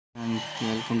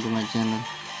Welcome to my channel.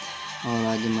 और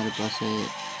आज हमारे पास है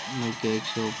नोकिया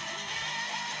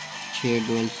 106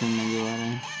 डुअल सिम में जो आ रहे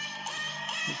हैं।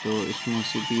 तो इसमें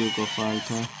CPU का फॉल्ट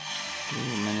था, तो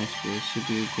मैंने इसको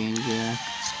CPU चेंज किया।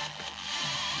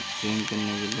 चेंज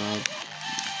करने के बाद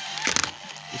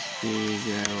इसकी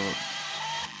जो है वो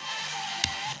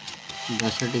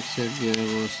बासटिक सेट जो है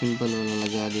वो सिंपल वाला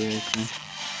लगा दिया है इसमें,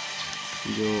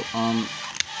 जो आम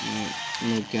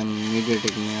नोकिया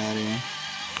मीडियाटेक में आ रहे हैं।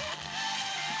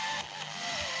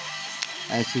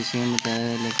 ऐसी सेम होता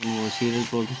है, लेकिन वो सीरियल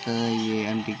पोर्ट होता है, ये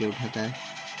MTK उठाता है।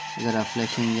 अगर आप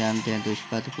फ्लैशिंग जानते हैं तो इस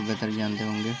बात को बेहतर जानते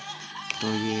होंगे। तो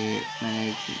ये मैं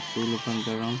एक टूल ओपन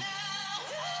कर रहा हूँ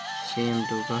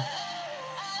CM2 का।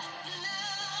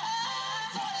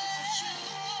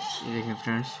 ये देखें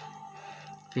फ्रेंड्स,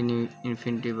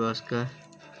 इन्फिनिटी बॉस का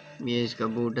ये इसका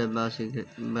बूट है,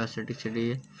 बासटिक से डी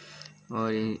है।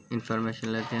 और इंफॉर्मेशन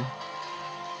लेते हैं।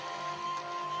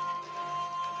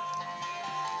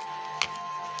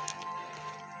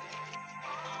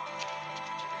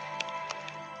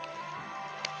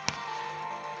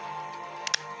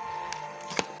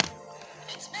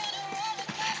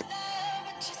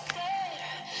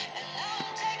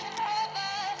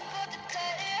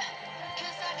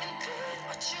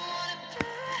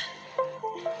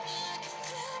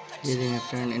 ये देखें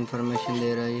फ्रेंड, इंफॉर्मेशन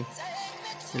दे रहा है ये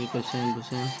बिल्कुल सेम टू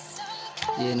सेम।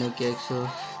 ये नोकिया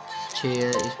 106 है।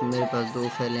 इसमें मेरे पास दो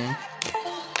फाइलें हैं,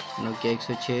 नोकिया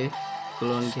 106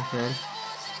 क्लोन की फाइल।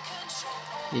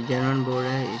 ये जेन्युइन बोर्ड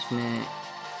है, इसमें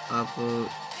आप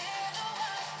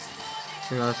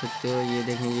चला सकते हो। ये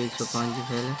देखें, ये 105 की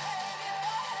फाइल है।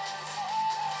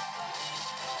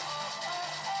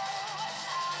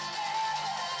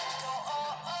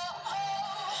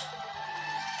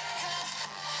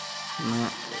 मैं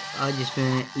आज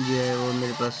इसमें जो है वो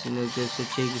मेरे पास नोकिया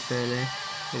 106 की फाइल है,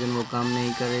 लेकिन वो काम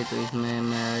नहीं कर रही। तो इसमें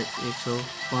मैं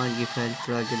 105 की फाइल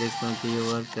चला के देखता हूँ कि ये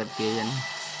वर्क करती है या नहीं।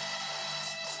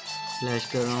 फ्लैश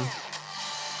कर रहा हूँ।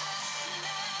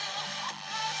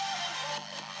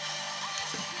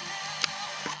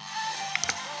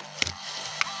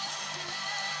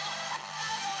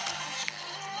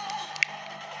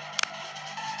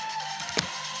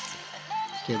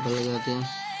 केबल लगाते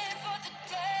हैं।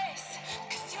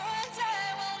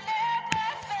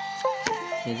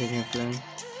 ये देखें फ्रेंड्स,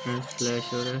 फ्लैश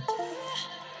हो रहा है।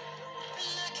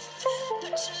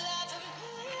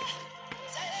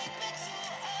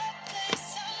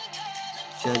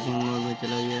 चार्जिंग मोड में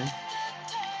चला गया है।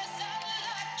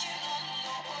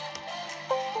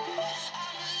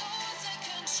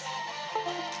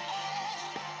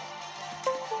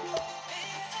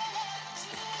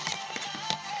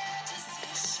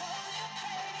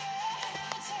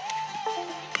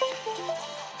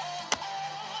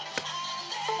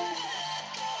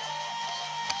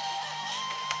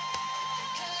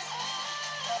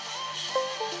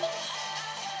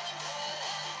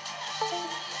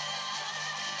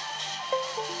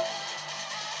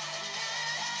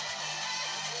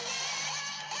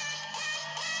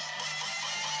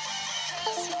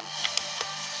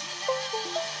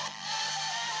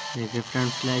 देखिए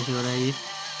फ्रंट फ्लैश हो रहा है।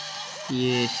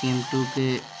 ये CM2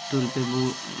 के टूल पे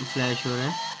फ्लैश हो रहा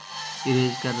है।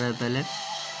 इरेज कर रहा है, पहले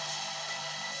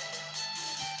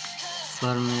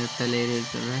पहले इरेज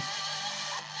कर रहा है।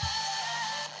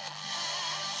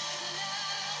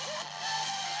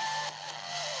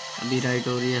 अभी राइट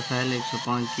हो रही है फाइल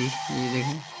 105 की। ये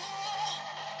देखें,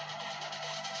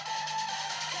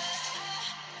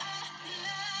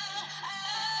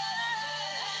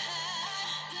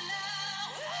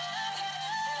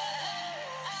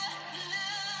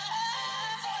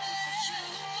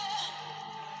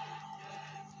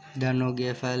 डन हो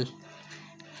गया। फाइल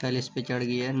इस पे चढ़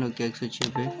गई है, नोकिया 106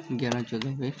 पे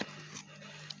 1114 पे।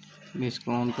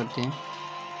 इसको ऑन करते हैं।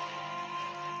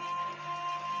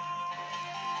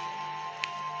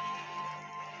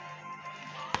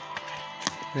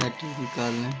 बैटरी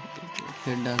निकाल लें,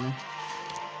 फिर डालें,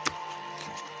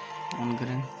 ऑन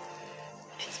करें।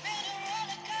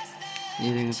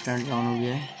 ये देखिए फ्रंट ऑन हो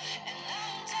गया है।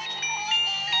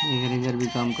 ये इधर भी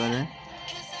काम कर रहा है।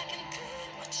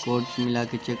 कोड मिला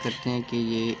के चेक करते हैं कि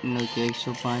ये नोकिया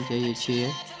 105 है, ये 6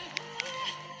 है,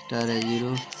 स्टार है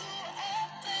 0।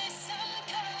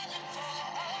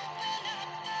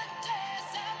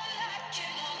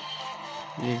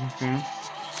 देखिए फ्रेंड,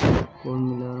 कोड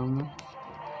मिला रहा हूँ मैं।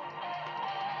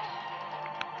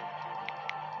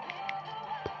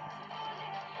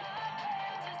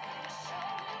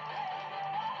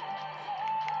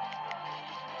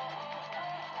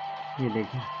 ये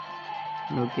देखें,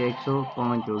 नोकिया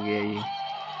 105 हो गया।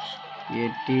 ये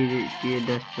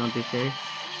T1034 है।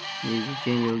 ये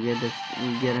चेंज हो गया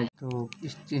 10-11। तो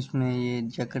इसमें ये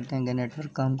चेक करते हैं कि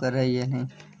नेटवर्क काम कर रहा है या नहीं।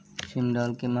 सिम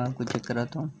डाल के मैं आपको चेक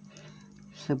कराता हूँ।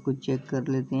 सब कुछ चेक कर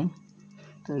लेते हैं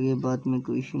ताकि बाद में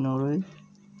कोई इशू ना हो रहा है।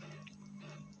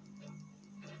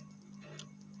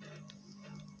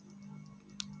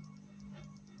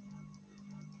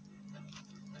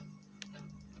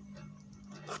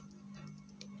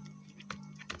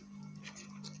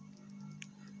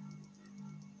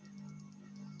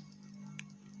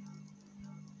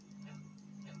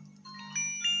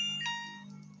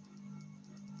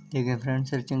 ठीक है फ्रेंड,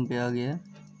 सर्चिंग पे आ गया।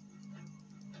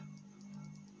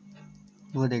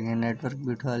 वो देखें नेटवर्क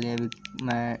भी उठा लिया। अभी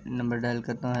मैं नंबर डायल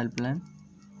करता हूँ हेल्पलाइन।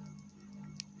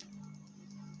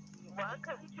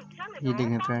 ये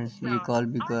देखें फ्रेंड्स, ये कॉल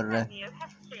भी कर रहा है।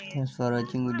 Thanks for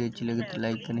watching. वीडियो अच्छी लगे तो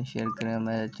लाइक करें, शेयर करें,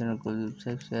 हमारे चैनल को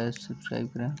सब्सक्राइब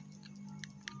करें।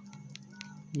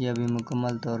 ये अभी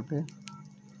मुकम्मल तौर पे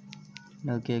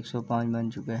नोकिया 105 बन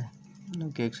चुका है।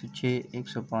 नोकिया 106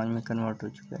 105 में कन्वर्ट हो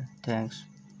चुका है। थैंक्स।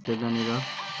 बनेगा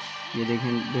ये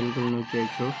देखें, बिल्कुल नोकिया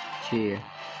 106 है।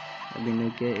 अभी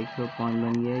नोकिया 105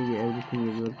 बन गया है। ये एवरीथिंग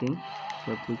इज वर्किंग,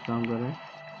 सब कुछ काम कर रहा है।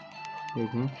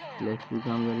 देखें फ्लैश भी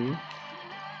काम कर रही है।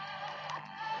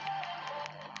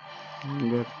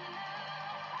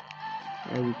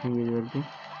 Everything is working.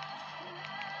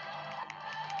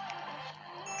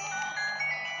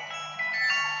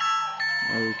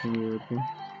 Everything is working.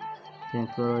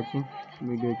 Thanks for watching.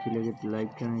 Video अच्छी लगे तो लाइक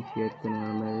करें, शेयर करें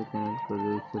और मेरे चैनल को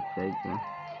जरूर सब्सक्राइब करें।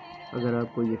 अगर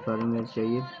आपको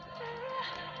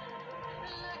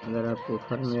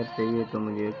फर्मवेयर चाहिए तो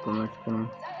मुझे कमेंट्स करें,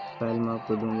 फाइल मैं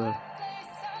आपको दूंगा।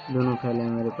 दोनों फाइलें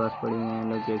मेरे पास पड़ी हैं,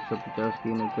 नोकिया 150 की,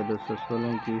 नोकिया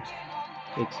 216 की,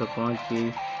 105 की,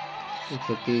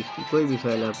 130 की। कोई भी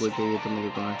फाइल आपको चाहिए तो मुझे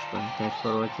कमेंट्स करें। Thanks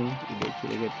for watching. वीडियो अच्छी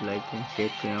लगे तो लाइक करें, शेयर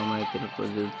करें और हमारे चैनल को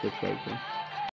जरूर सब्सक्राइब करें।